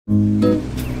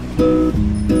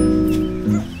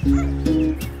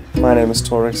My name is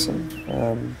Thor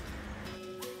Rixon.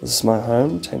 This is my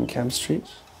home, 10 Camp Street.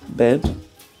 Bed.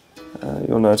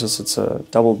 You'll notice it's a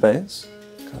double base.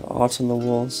 Got art on the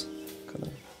walls. Got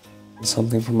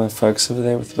something from my folks over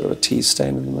there with a bit of a tea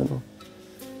stain in the middle.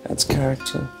 Adds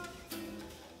character.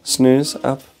 Snooze,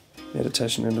 up.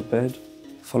 Meditation into bed.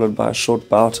 Followed by a short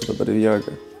bout of a bit of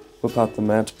yoga. Whip out the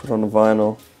mat, put on a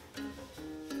vinyl.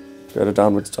 Go to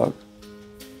downwards dog.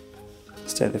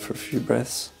 Stay there for a few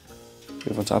breaths.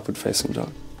 Move on to upward facing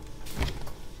dog.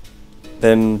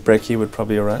 Then brekkie would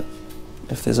probably arrive.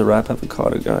 If there's a ripe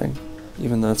avocado going,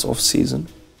 even though it's off season.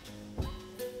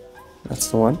 That's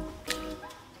the one.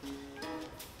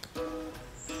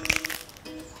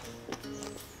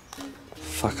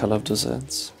 Fuck, I love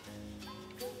desserts.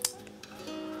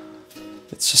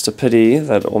 It's just a pity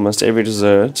that almost every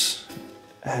dessert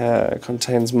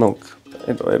contains milk.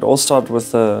 It all started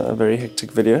with a very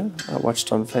hectic video I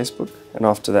watched on Facebook, and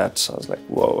after that I was like,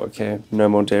 whoa, okay, no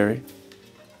more dairy.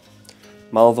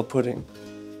 Malva pudding,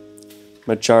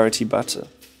 majority butter.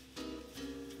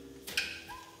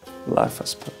 Life, I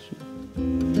suppose.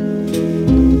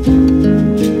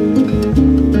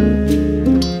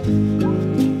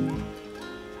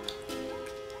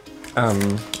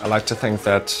 I like to think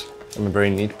that I'm a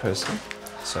very neat person,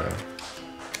 so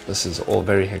this is all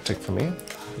very hectic for me.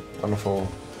 Wonderful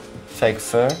fake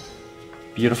fur,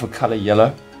 beautiful color,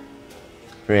 yellow.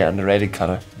 Very underrated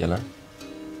color, yellow.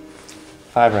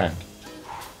 R5.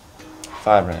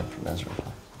 R5 from Nazareth.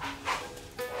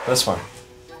 This one,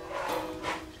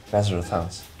 Nazareth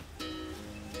House.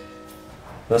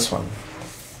 This one,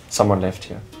 someone left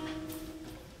here.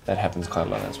 That happens quite a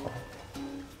lot as well.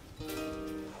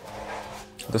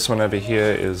 This one over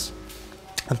here is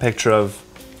a picture of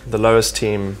the lowest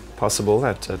team possible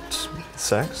at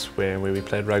Sax, where we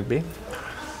played rugby.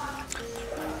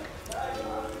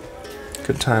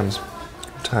 Good times,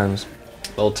 good times.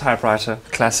 Old typewriter,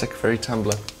 classic, very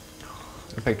Tumblr.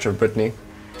 A picture of Brittany.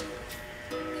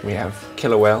 We have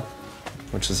Killer Whale,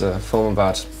 which is a film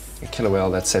about a killer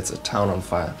whale that sets a town on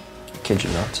fire. I kid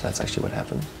you not, that's actually what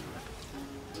happened.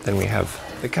 Then we have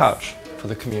the couch for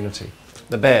the community.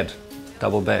 The bed,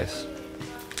 double base.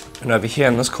 And over here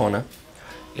in this corner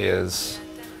is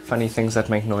funny things that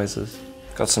make noises.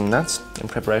 Got some nuts in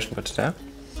preparation for today.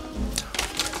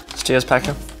 Speirs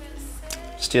packer.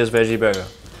 Speirs veggie burger.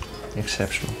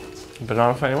 Exceptional.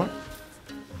 Banana for anyone?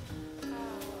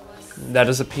 That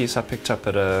is a piece I picked up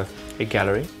at a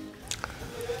gallery.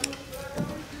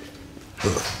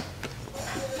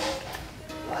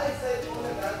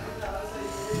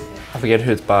 I forget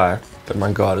who it's by, but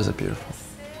my God, is it beautiful.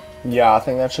 Yeah, I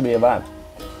think that should be a vibe.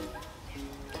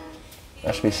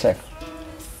 That should be sick.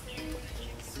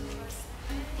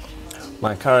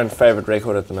 My current favorite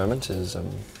record at the moment is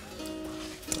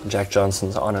Jack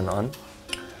Johnson's On and On.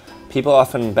 People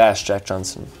often bash Jack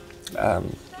Johnson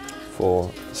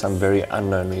for some very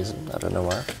unknown reason. I don't know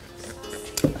why.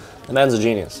 The man's a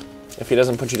genius. If he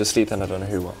doesn't put you to sleep, then I don't know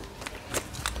who will.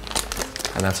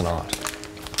 And that's an art.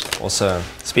 Also,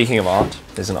 speaking of art,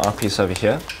 there's an art piece over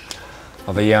here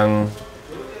of a young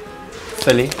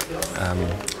filly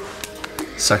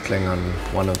suckling on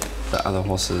one of the other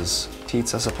horse's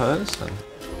teats, I suppose. And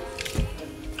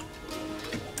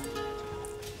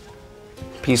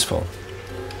peaceful.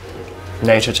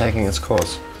 Nature taking its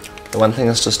course. The one thing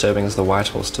that's disturbing is the white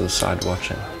horse to the side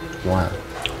watching. Why?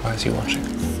 Why is he watching?